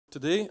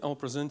Today I'll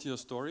present you a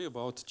story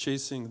about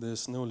chasing the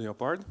snow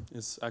leopard.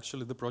 It's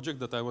actually the project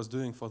that I was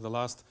doing for the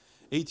last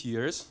 8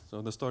 years,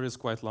 so the story is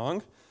quite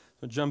long.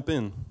 So jump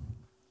in.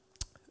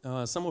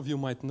 Some of you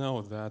might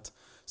know that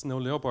snow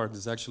leopard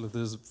is actually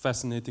this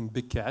fascinating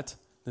big cat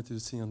that you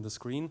see on the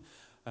screen,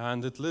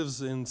 and it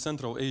lives in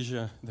Central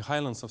Asia, the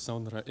highlands of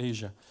Central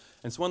Asia.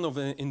 It's one of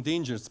the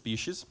endangered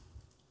species,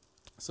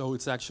 so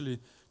it's actually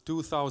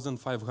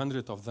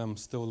 2,500 of them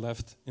still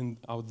left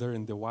out there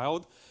in the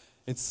wild.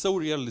 It's so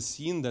rarely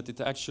seen that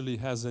it actually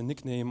has a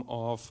nickname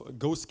of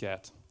ghost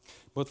cat.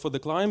 But for the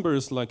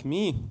climbers like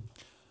me,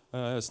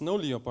 snow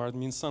leopard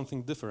means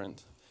something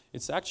different.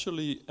 It's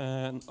actually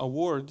an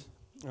award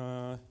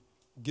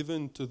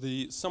given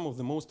to some of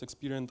the most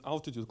experienced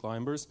altitude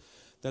climbers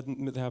that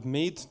have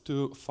made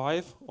to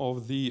 5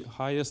 of the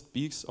highest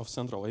peaks of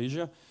Central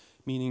Asia,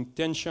 meaning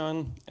Tian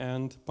Shan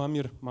and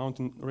Pamir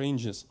mountain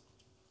ranges.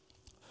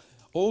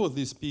 All of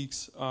these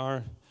peaks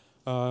are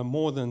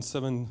more than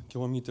 7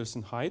 kilometers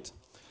in height.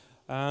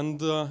 And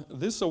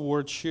this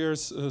award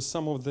shares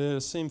some of the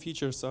same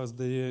features as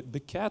the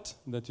big cat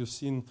that you've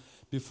seen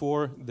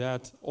before,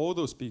 that all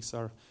those peaks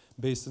are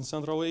based in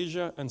Central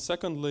Asia. And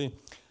secondly,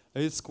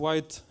 it's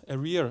quite a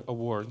rare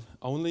award.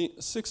 Only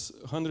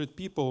 600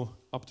 people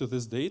up to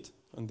this date,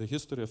 in the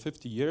history of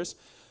 50 years,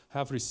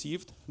 have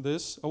received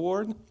this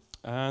award.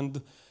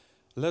 And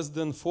less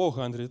than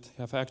 400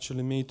 have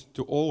actually made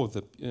to all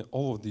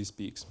of these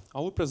peaks.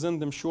 I will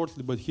present them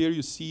shortly, but here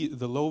you see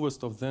the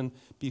lowest of them,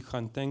 Peak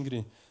Han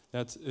Tengri,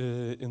 that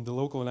in the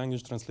local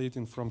language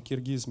translating from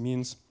Kyrgyz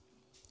means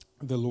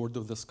the Lord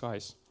of the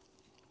Skies.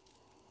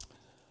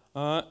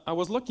 I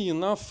was lucky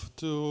enough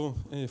to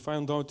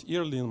find out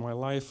early in my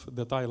life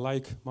that I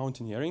like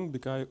mountaineering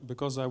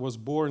because I was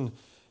born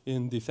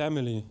in the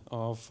family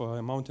of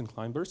mountain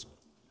climbers.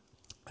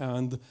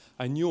 And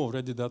I knew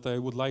already that I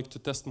would like to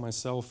test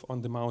myself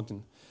on the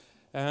mountain.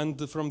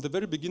 And from the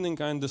very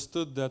beginning, I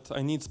understood that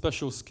I need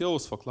special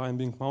skills for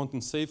climbing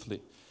mountains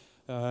safely.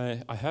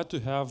 I had to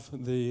have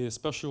the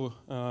special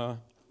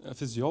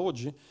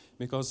physiology,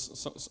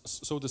 because,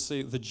 so to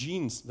say,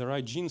 the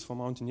right genes for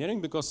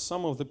mountaineering, because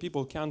some of the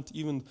people can't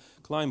even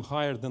climb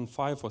higher than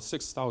 5,000 or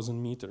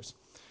 6,000 meters.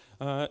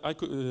 I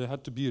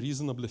had to be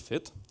reasonably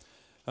fit.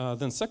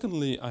 Then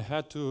secondly, I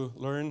had to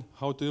learn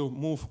how to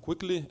move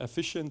quickly,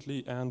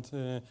 efficiently,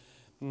 and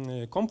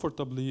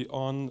comfortably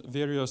on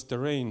various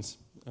terrains,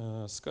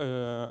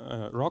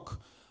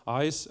 rock,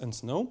 ice, and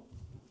snow.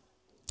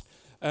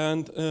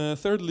 And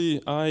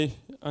thirdly, I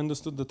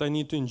understood that I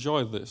need to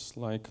enjoy this,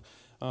 like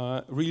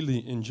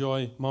really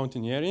enjoy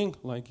mountaineering.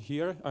 Like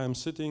here, I am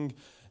sitting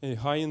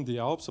high in the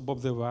Alps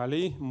above the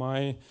valley.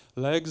 My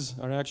legs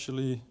are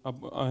actually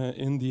up,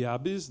 in the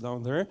abyss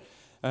down there.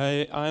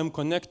 I am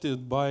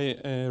connected by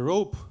a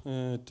rope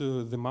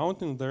to the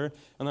mountain there,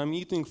 and I'm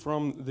eating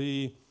from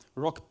the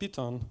rock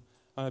piton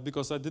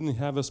because I didn't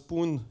have a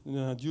spoon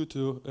due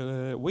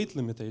to weight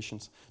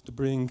limitations to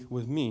bring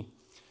with me.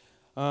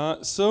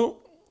 So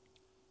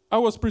I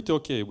was pretty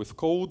okay with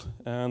cold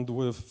and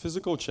with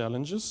physical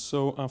challenges.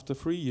 So after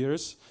 3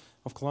 years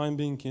of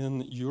climbing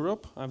in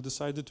Europe, I've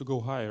decided to go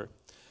higher.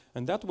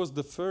 And that was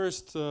the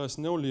first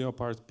snow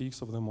leopard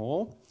peaks of them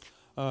all,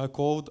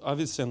 called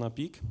Avicenna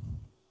Peak,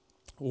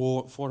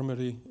 or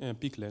formerly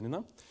Peak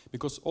Lenina,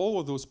 because all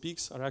of those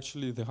peaks are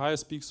actually the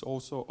highest peaks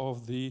also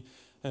of the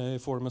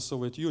former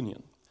Soviet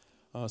Union.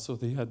 So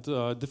they had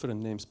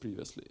different names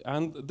previously.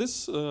 And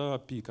this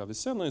peak,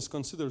 Avicenna, is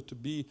considered to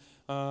be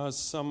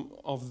some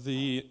of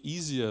the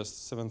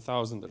easiest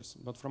 7,000ers.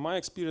 But from my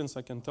experience,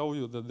 I can tell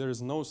you that there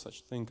is no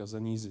such thing as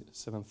an easy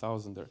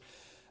 7,000er.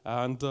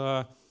 And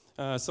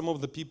some of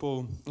the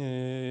people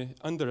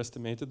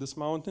underestimated this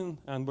mountain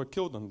and were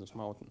killed on this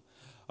mountain.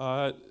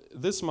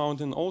 This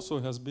mountain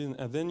also has been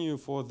a venue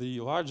for the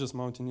largest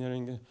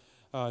mountaineering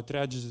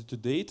tragedy to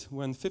date,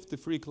 when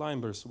 53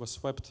 climbers were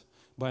swept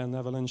by an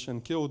avalanche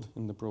and killed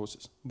in the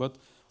process. But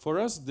for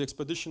us, the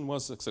expedition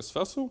was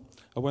successful.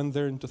 I went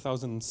there in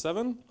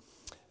 2007,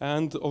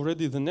 and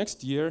already the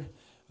next year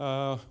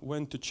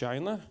went to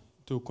China,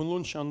 to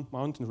Kunlunshan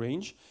mountain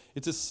range.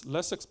 It is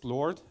less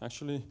explored,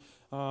 actually.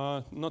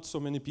 Not so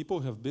many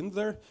people have been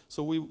there,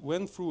 so we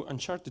went through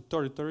uncharted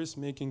territories,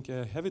 making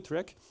a heavy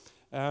trek,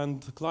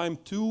 and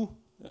climbed 2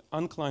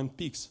 unclimbed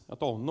peaks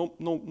at all.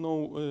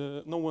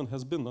 No one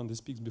has been on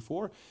these peaks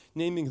before,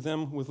 naming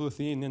them with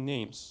Lithuanian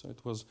names. So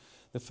it was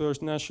the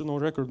first national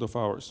record of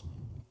ours.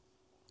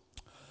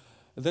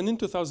 Then in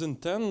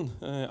 2010,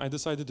 I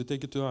decided to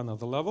take it to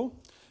another level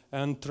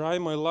and try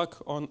my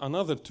luck on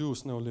another 2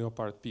 snow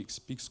leopard peaks,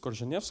 Peak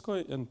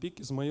Skorzhenevskoy and Peak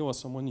Izmaila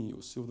Somoni.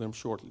 You'll see them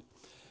shortly.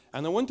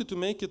 And I wanted to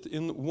make it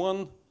in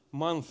 1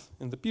 month,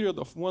 in the period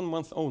of 1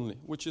 month only,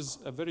 which is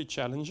a very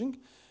challenging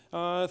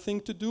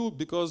thing to do,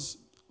 because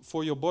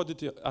for your body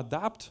to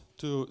adapt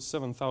to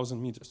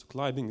 7,000 meters, to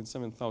climbing in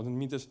 7,000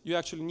 meters, you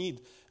actually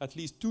need at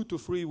least 2 to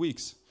 3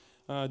 weeks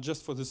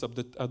just for this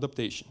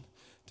adaptation.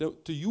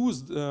 To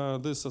use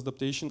this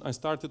adaptation, I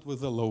started with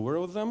the lower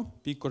of them,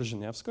 Peak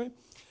Korzhenevskoy,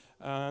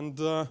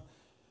 and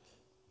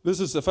This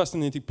is a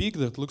fascinating peak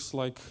that looks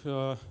like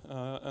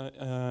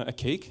a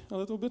cake a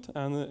little bit,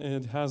 and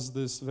it has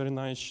this very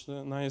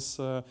nice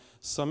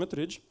summit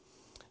ridge,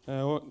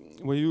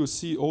 where you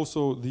see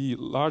also the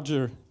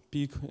larger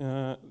peak,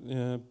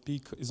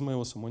 Peak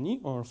Ismail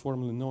Somoni, or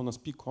formerly known as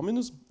Peak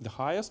Communism, the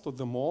highest of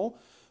them all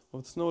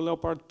of snow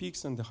leopard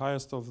peaks and the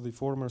highest of the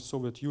former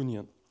Soviet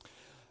Union.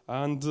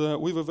 And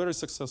we were very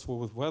successful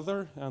with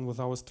weather and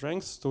with our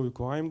strength, so we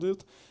climbed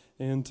it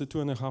in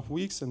 2.5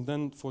 weeks, and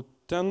then for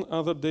 10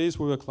 other days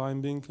we were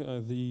climbing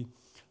the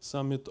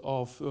summit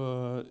of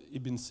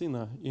Ibn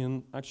Sina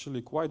in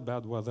actually quite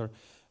bad weather,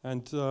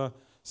 and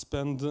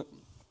spend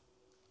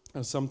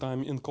some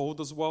time in cold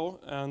as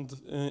well. And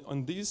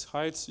on these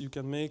heights you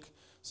can make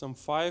some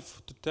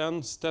 5 to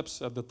 10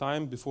 steps at the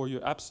time before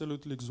you're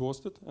absolutely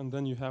exhausted, and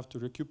then you have to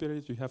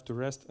recuperate, you have to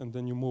rest, and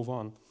then you move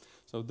on.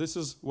 So this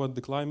is what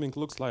the climbing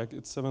looks like.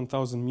 It's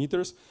 7,000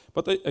 meters,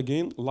 but I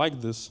again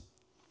like this.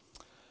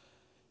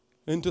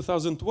 In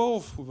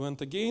 2012, we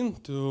went again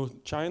to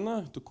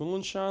China, to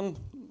Kunlunshan,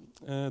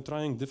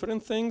 trying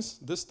different things.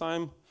 This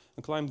time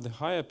I climbed the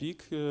higher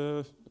peak,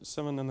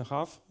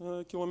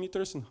 7.5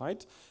 kilometers in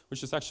height,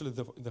 which is actually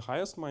the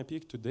highest my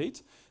peak to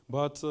date.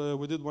 But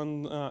we did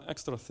one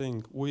extra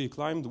thing. We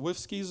climbed with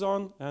skis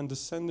on and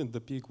descended the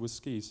peak with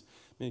skis,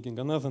 making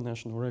another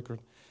national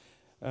record.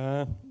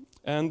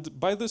 And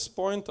by this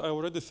point, I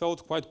already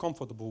felt quite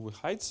comfortable with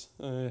heights,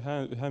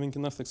 having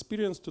enough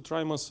experience to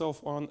try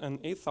myself on an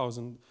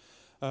 8,000er.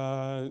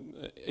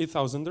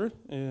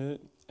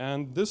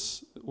 And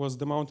this was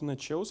the mountain I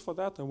chose for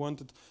that. I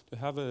wanted to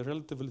have a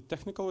relatively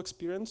technical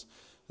experience.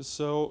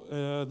 So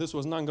this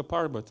was Nanga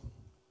Parbat.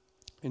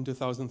 In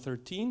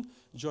 2013,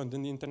 joined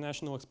in the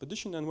international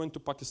expedition and went to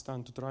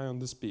Pakistan to try on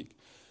this peak.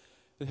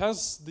 It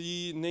has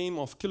the name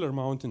of Killer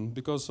Mountain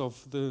because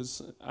of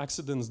these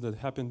accidents that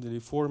happened in the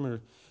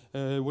former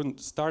when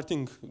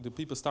the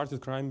people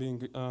started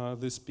climbing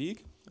this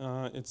peak.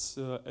 Its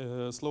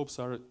slopes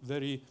are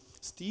very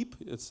steep.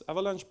 It's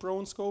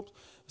avalanche-prone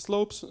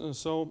slopes,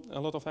 so a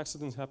lot of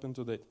accidents happened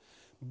to date.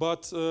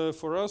 But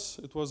for us,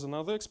 it was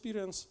another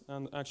experience,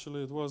 and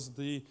actually it was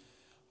the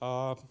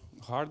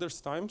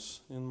hardest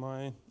times in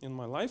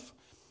my life.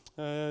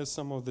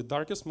 Some of the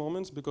darkest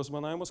moments, because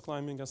when I was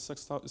climbing at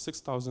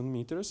 6,000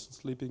 meters,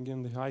 sleeping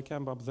in the high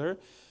camp up there,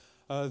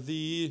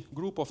 the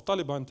group of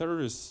Taliban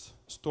terrorists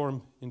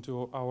stormed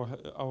into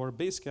our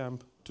base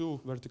camp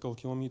 2 vertical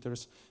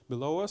kilometers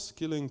below us,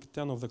 killing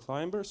 10 of the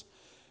climbers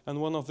and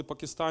one of the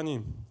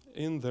Pakistani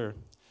in there.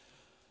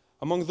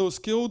 Among those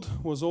killed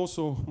was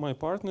also my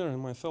partner and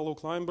my fellow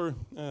climber,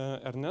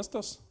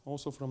 Ernestas,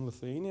 also from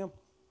Lithuania.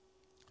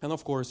 And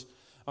of course,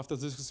 after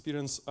this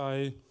experience,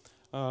 I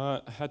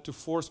had to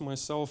force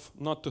myself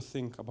not to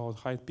think about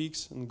high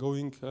peaks and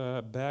going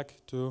back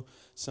to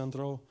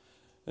Central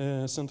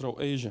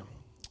Asia.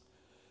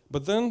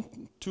 But then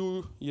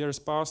 2 years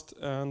passed,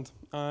 and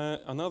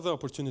another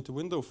opportunity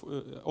window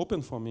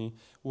opened for me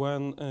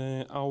when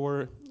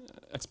our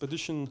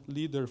expedition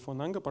leader for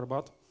Nanga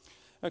Parbat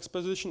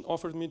expedition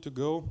offered me to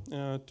go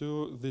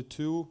to the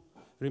 2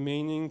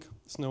 remaining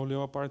snow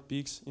leopard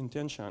peaks in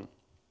Tian Shan.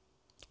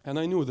 And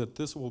I knew that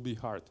this will be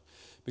hard,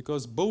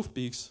 because both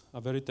peaks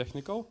are very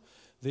technical,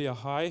 they are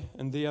high,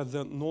 and they are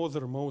the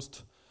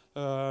northernmost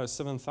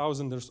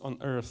 7,000ers on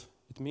Earth.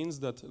 It means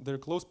that their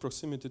close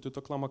proximity to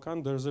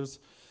Taklamakan deserts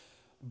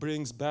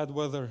brings bad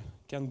weather,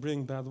 can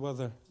bring bad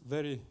weather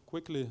very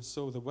quickly,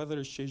 so the weather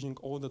is changing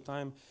all the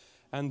time.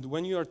 And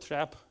when you are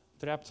trapped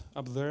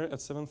up there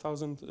at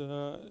 7,000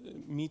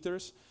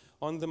 meters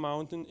on the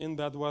mountain in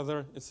bad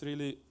weather, it's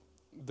really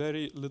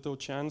very little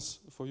chance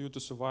for you to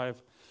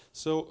survive.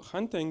 So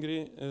Han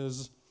Tengri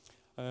is,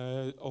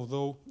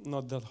 although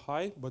not that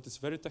high, but it's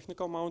very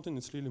technical mountain.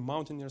 It's really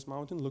mountaineer's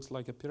mountain, looks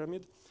like a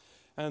pyramid.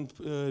 And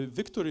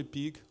Victory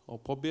Peak, or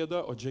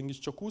Pobeda, or Cengiz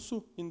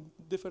Çokusu in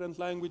different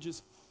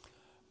languages,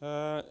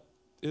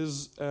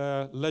 is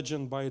a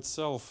legend by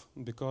itself,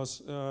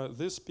 because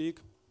this peak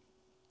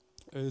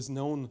is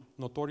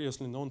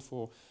notoriously known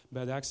for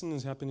bad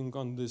accidents happening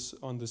on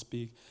this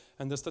peak.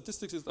 And the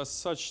statistics is as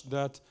such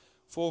that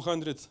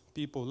 400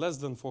 people, less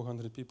than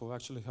 400 people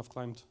actually have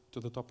climbed to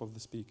the top of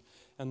this peak,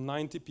 and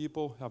 90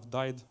 people have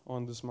died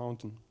on this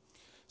mountain.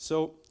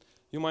 So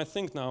you might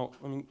think now,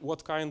 I mean,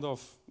 what kind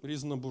of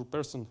reasonable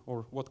person,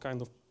 or what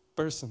kind of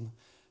person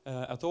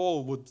at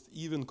all would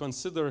even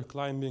consider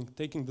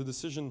taking the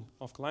decision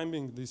of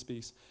climbing these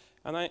peaks?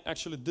 And I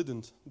actually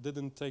didn't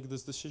take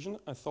this decision.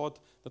 I thought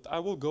that I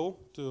will go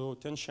to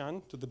Tian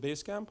Shan, to the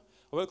base camp.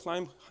 I will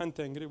climb Han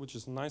Tengri, which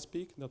is a nice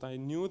peak that I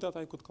knew that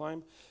I could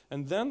climb.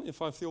 And then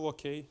if I feel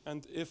okay,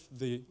 and if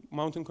the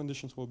mountain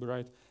conditions will be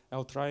right,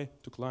 I'll try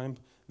to climb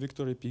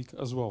Victory Peak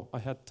as well. I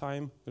had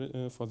time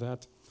for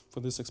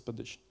this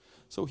expedition.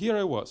 So here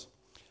I was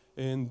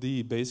in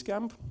the base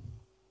camp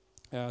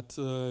at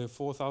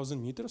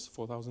 4,000 meters,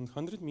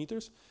 4,100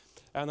 meters.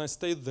 And I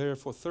stayed there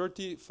for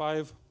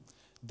 35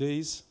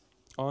 days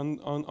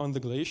on the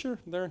glacier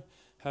there,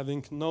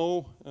 having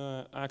no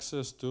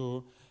access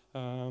to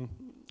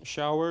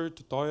shower,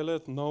 to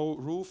toilet, no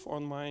roof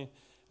on my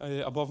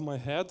above my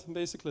head,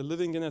 basically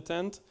living in a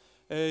tent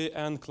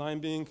and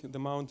climbing the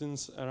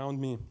mountains around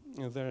me,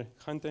 there,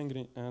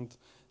 Khantengri and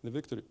the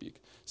Victory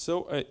Peak.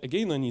 So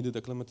again, I needed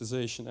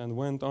acclimatization and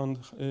went on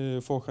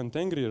for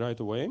Khantengri right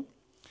away.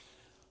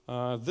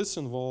 This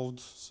involved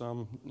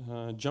some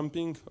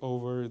jumping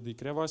over the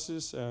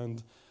crevasses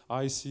and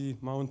icy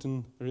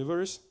mountain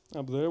rivers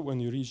up there when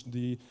you reach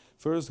the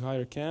first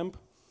higher camp.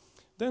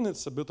 Then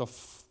it's a bit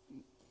of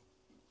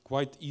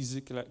quite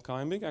easy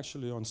climbing,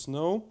 actually, on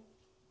snow.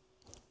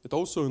 It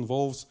also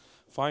involves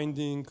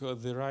finding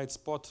the right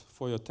spot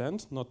for your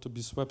tent, not to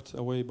be swept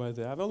away by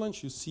the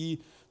avalanche. You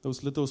see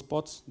those little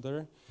spots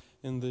there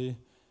in the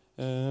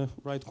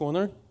right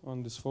corner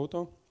on this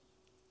photo.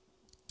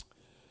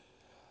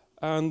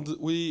 And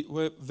we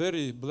were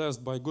very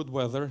blessed by good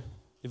weather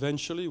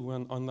eventually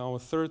when on our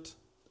third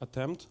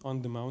attempt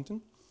on the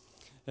mountain.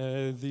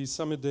 The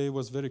summit day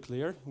was very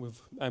clear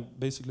with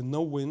basically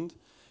no wind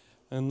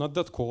and not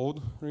that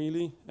cold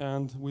really,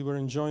 and we were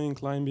enjoying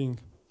climbing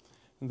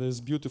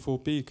this beautiful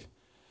peak.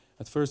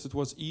 At first it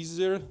was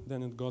easier,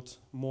 then it got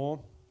more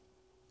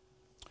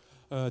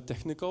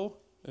technical,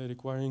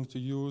 requiring to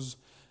use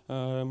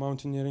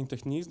mountaineering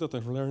techniques that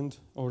I've learned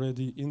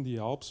already in the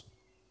Alps.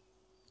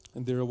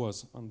 And there I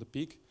was on the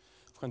peak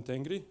of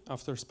Khantengri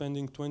after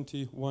spending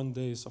 21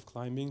 days of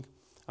climbing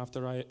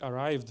after I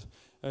arrived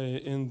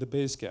in the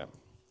base camp.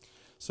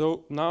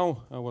 So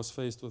now I was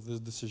faced with this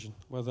decision,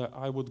 whether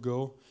I would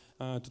go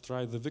to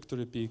try the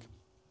Victory Peak.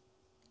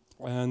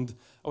 And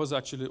I was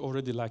actually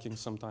already lacking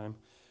some time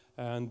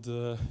and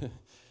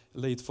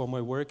late for my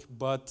work,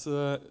 but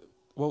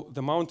well,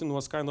 the mountain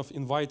was kind of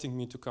inviting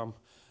me to come.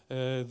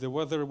 The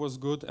weather was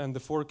good and the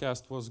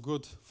forecast was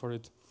good for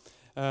it.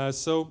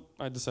 So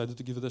I decided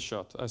to give it a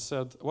shot. I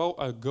said, well,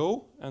 I'll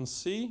go and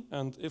see,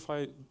 and if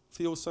I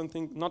feel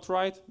something not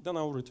right, then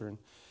I'll return.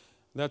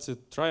 That's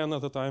it. Try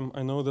another time.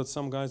 I know that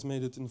some guys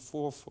made it in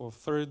fourth or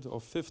third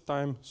or fifth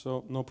time,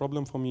 so no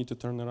problem for me to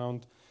turn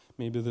around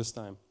maybe this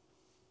time.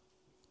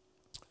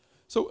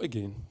 So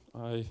again,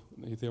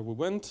 there we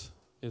went.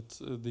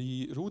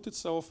 The route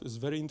itself is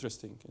very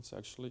interesting. It's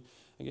actually,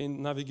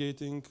 again,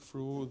 navigating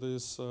through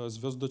this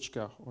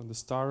Zvezdochka, or the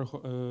Star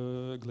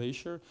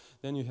Glacier.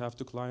 Then you have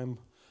to climb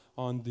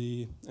on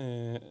the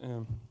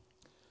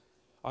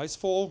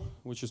icefall,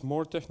 which is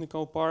more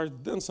technical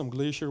part. Then some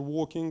glacier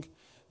walking.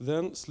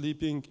 Then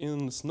sleeping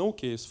in snow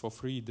caves for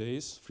 3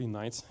 days, 3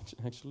 nights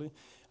actually.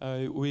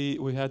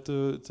 We had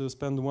to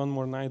spend one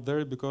more night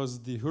there because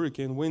the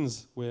hurricane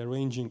winds were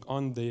ranging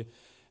on the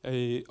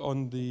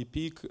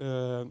peak,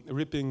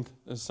 ripping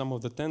some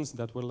of the tents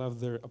that were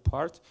left there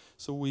apart.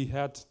 So we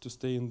had to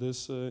stay in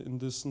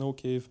this snow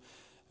cave,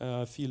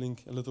 feeling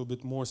a little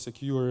bit more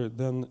secure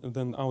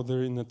than out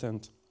there in the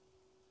tent.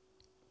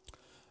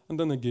 And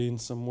then again,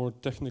 some more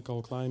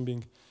technical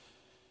climbing,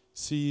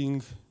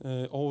 seeing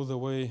all the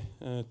way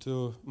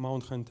to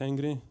Mount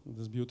Khantengri,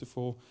 this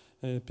beautiful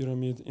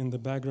pyramid in the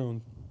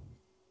background.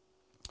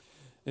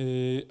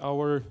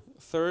 Our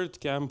third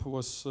camp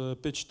was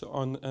pitched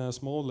on a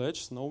small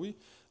ledge, snowy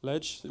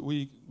ledge,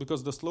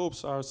 because the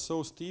slopes are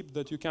so steep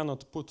that you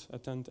cannot put a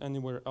tent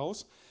anywhere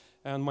else.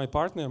 And my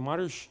partner,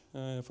 Mariusz,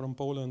 from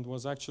Poland,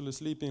 was actually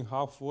sleeping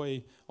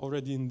halfway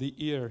already in the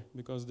air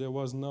because there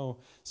was no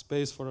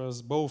space for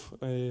us both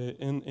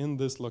in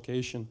this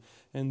location,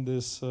 in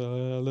this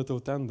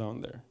little tent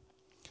down there.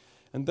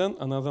 And then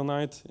another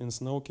night in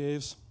snow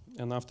caves,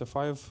 and after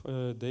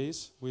 5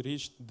 days, we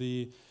reached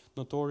the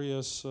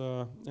notorious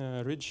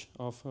ridge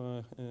of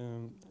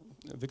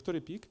Victory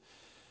Peak,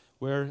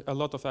 where a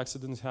lot of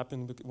accidents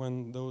happen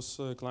when those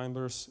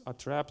climbers are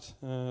trapped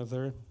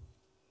there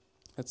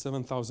at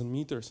 7,000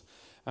 meters.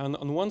 And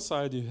on one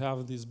side you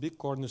have these big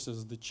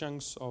cornices, the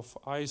chunks of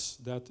ice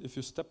that if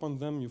you step on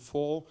them you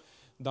fall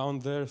down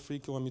there 3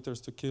 kilometers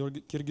to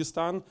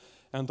Kyrgyzstan,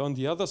 and on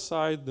the other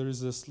side there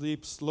is a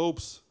steep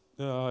slopes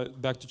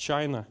back to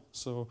China.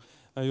 So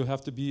you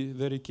have to be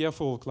very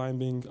careful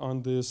climbing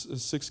on this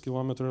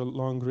 6-kilometer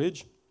long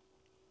ridge.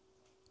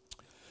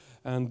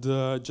 And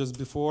just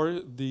before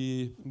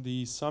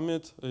the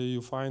summit,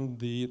 you find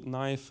the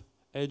knife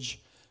edge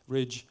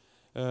ridge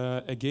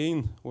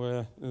again,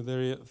 where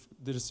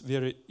there's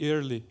very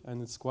early,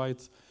 and it's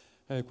quite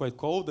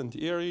cold and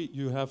airy.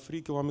 You have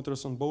 3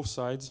 kilometers on both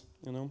sides,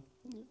 you know.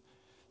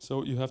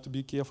 So you have to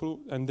be careful,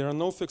 and there are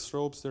no fixed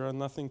ropes. There are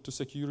nothing to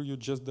secure you,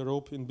 just the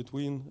rope in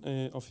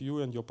between of you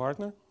and your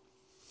partner.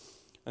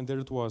 And there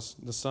it was,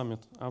 the summit.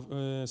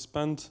 I've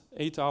spent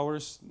 8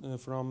 hours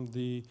from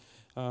the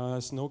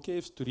snow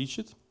caves to reach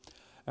it.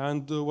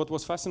 And what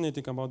was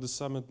fascinating about the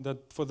summit,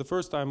 that for the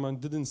first time I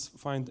didn't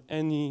find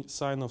any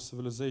sign of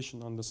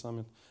civilization on the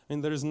summit. I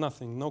mean, there is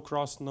nothing, no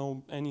cross,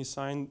 no any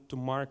sign to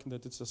mark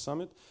that it's a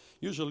summit.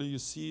 Usually you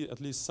see at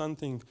least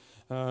something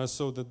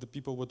so that the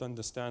people would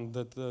understand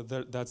that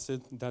that's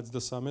it, that's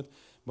the summit.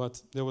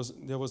 But there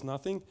was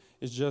nothing.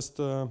 It's just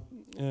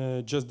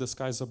the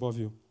skies above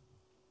you.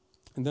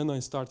 And then I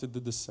started the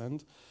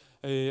descent.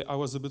 I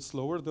was a bit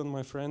slower than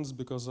my friends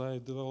because I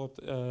developed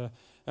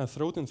a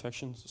throat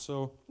infection.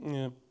 So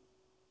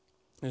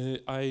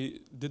I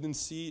didn't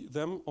see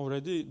them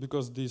already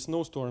because the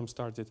snowstorm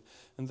started.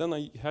 And then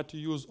I had to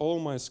use all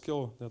my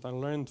skill that I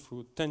learned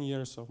through 10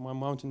 years of my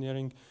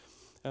mountaineering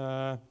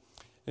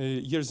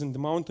years in the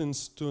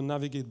mountains to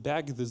navigate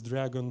back this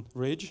dragon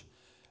ridge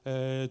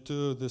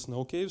to the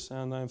snow caves.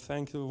 And I'm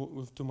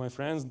thankful to my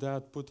friends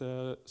that put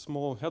a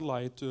small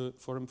headlight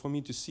for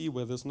me to see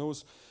where the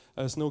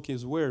snow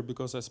caves were,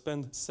 because I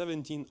spent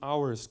 17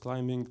 hours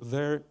climbing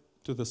there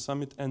to the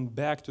summit and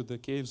back to the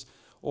caves,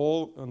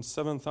 all on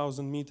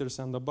 7,000 meters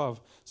and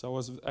above. So I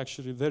was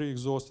actually very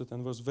exhausted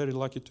and was very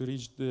lucky to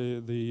reach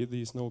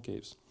the snow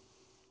caves.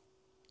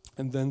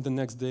 And then the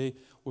next day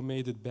we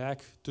made it back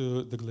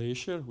to the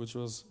glacier, which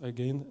was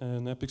again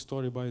an epic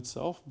story by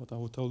itself, but I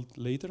will tell it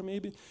later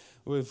maybe,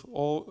 with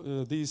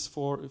all these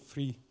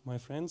three my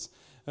friends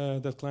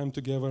that climbed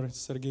together: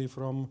 Sergei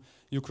from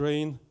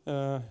Ukraine,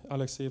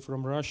 Alexei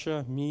from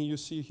Russia, me you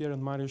see here,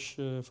 and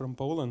Mariusz from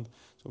Poland.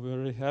 So we're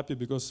very happy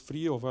because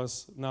 3 of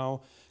us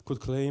now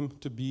could claim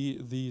to be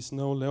the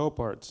snow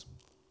leopards.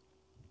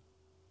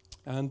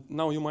 And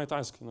now you might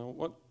ask,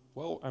 what?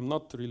 Well, I'm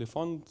not really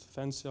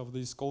fancy of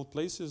these cold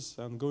places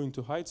and going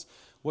to heights.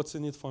 What's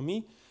in it for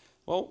me?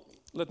 Well,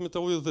 let me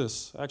tell you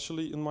this.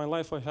 Actually, in my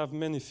life, I have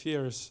many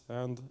fears,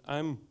 and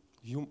I'm,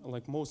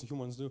 like most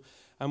humans do,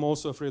 I'm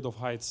also afraid of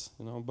heights.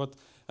 But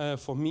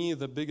for me,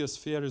 the biggest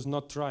fear is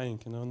not trying.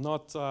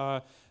 Not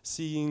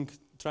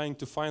trying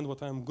to find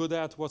what I'm good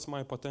at, what's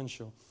my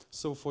potential.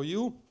 So for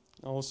you,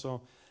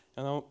 also,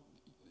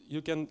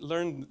 you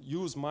can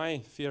use my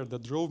fear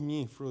that drove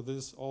me through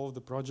all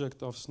the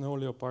project of snow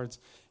leopards.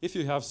 If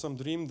you have some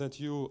dream that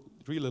you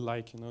really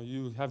like,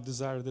 you have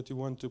desire that you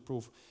want to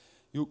prove,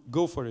 you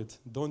go for it.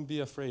 Don't be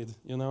afraid,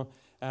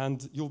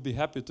 and you'll be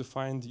happy to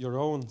find your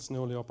own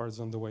snow leopards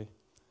on the way.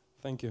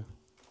 Thank you.